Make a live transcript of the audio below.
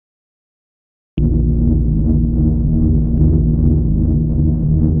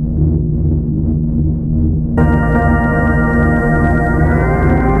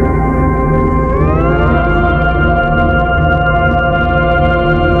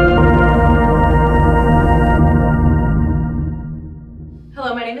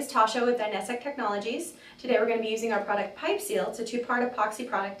Tasha with Dynesic Technologies. Today we're going to be using our product PIPESEAL. It's a two-part epoxy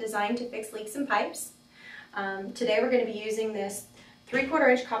product designed to fix leaks in pipes. Today we're going to be using this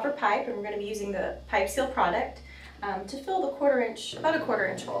 3/4 inch copper pipe, and we're going to be using the PIPESEAL product to fill the about a quarter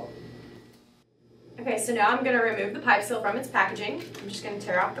inch hole. Okay, so now I'm going to remove the PIPESEAL from its packaging. I'm just going to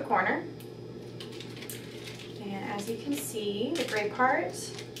tear off the corner. And as you can see, the gray part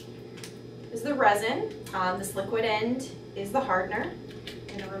is the resin. This liquid end is the hardener.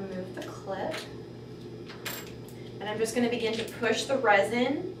 I'm going to remove the clip. And I'm just going to begin to push the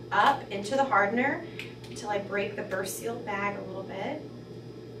resin up into the hardener until I break the burst seal bag a little bit.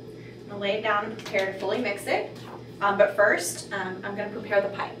 I'm going to lay it down and prepare to fully mix it. But first, I'm going to prepare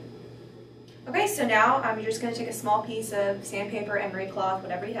the pipe. Okay, so now you're just going to take a small piece of sandpaper, emery cloth,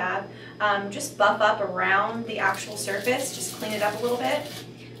 whatever you have. Just buff up around the actual surface. Just clean it up a little bit.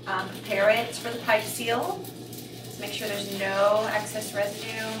 Prepare it for the PIPESEAL. Just make sure there's no excess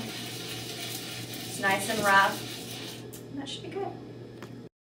residue. It's nice and rough. And that should be good.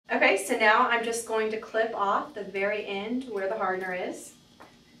 Okay, so now I'm just going to clip off the very end where the hardener is.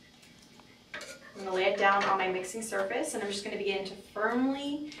 I'm going to lay it down on my mixing surface, and I'm just going to begin to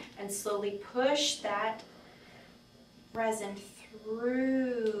firmly and slowly push that resin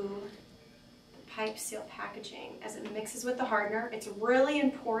through the PIPESEAL packaging as it mixes with the hardener. It's really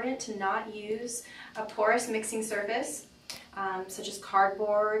important to not use a porous mixing surface, such as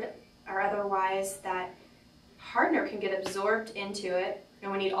cardboard or otherwise. That hardener can get absorbed into it,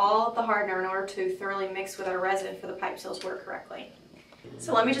 and we need all of the hardener in order to thoroughly mix with our resin for the PIPESEAL to work correctly.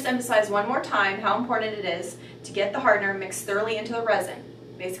 So let me just emphasize one more time how important it is to get the hardener mixed thoroughly into the resin.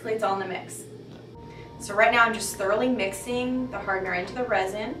 Basically, it's all in the mix. So right now I'm just thoroughly mixing the hardener into the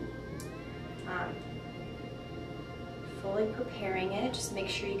resin. Fully preparing it. Just make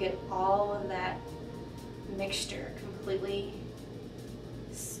sure you get all of that mixture completely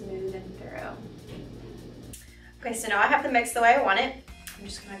smooth and thorough. Okay, so now I have the mix the way I want it. I'm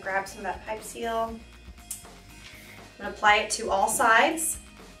just going to grab some of that PIPESEAL. I'm going to apply it to all sides.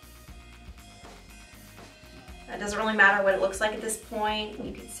 It doesn't really matter what it looks like at this point.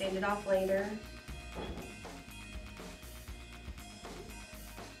 You can sand it off later.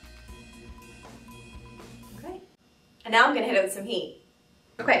 Okay. And now I'm going to hit it with some heat.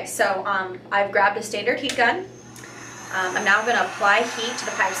 Okay, so I've grabbed a standard heat gun. I'm now going to apply heat to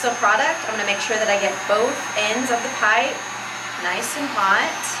the PIPESEAL product. I'm going to make sure that I get both ends of the pipe nice and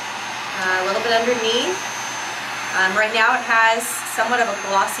hot, a little bit underneath. Right now it has somewhat of a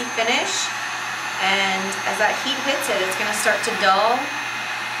glossy finish, and as that heat hits it, it's going to start to dull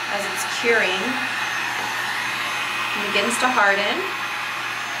as it's curing. It begins to harden.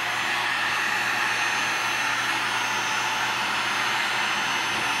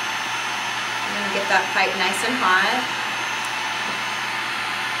 I'm going to get that pipe nice and hot.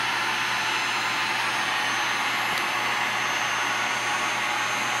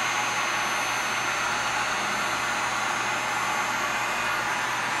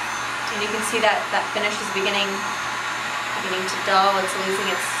 And you can see that finish is beginning to dull. It's losing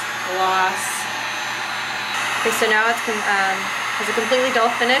its gloss. Okay, so now it has a completely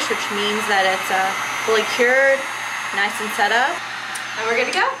dull finish, which means that it's fully cured, nice and set up, and we're good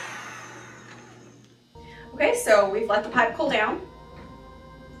to go. Okay, so we've let the pipe cool down.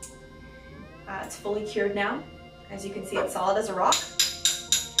 It's fully cured now. As you can see, it's solid as a rock.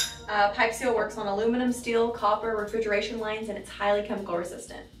 PIPESEAL works on aluminum, steel, copper, refrigeration lines, and it's highly chemical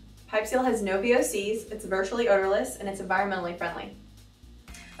resistant. PIPESEAL has no VOCs, it's virtually odorless, and it's environmentally friendly.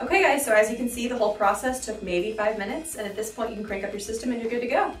 Okay guys, so as you can see, the whole process took maybe 5 minutes, and at this point you can crank up your system and you're good to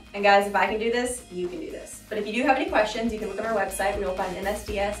go. And guys, if I can do this, you can do this. But if you do have any questions, you can look on our website where you'll find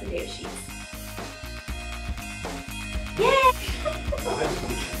MSDS and data sheets. Yay!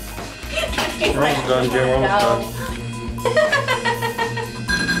 Almost done, Jim, we're almost done.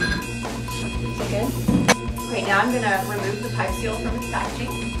 Is it good? Great, now I'm going to remove the PIPESEAL from its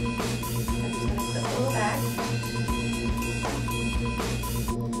packaging. Back.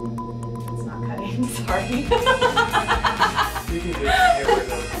 It's not cutting, sorry. You can just get rid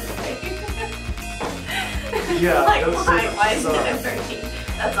of it. Yeah, like, why isn't it working?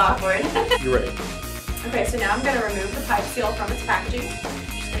 That's awkward. You're right. Okay, so now I'm going to remove the PIPESEAL from its packaging.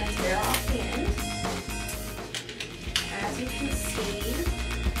 I'm just going to tear off the end. As you can see,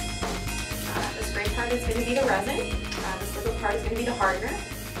 this gray part is going to be the resin. This little part is going to be the hardener.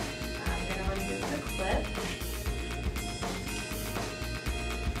 Clip.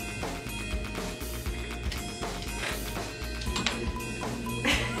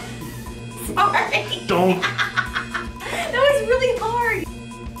 Sorry. Don't.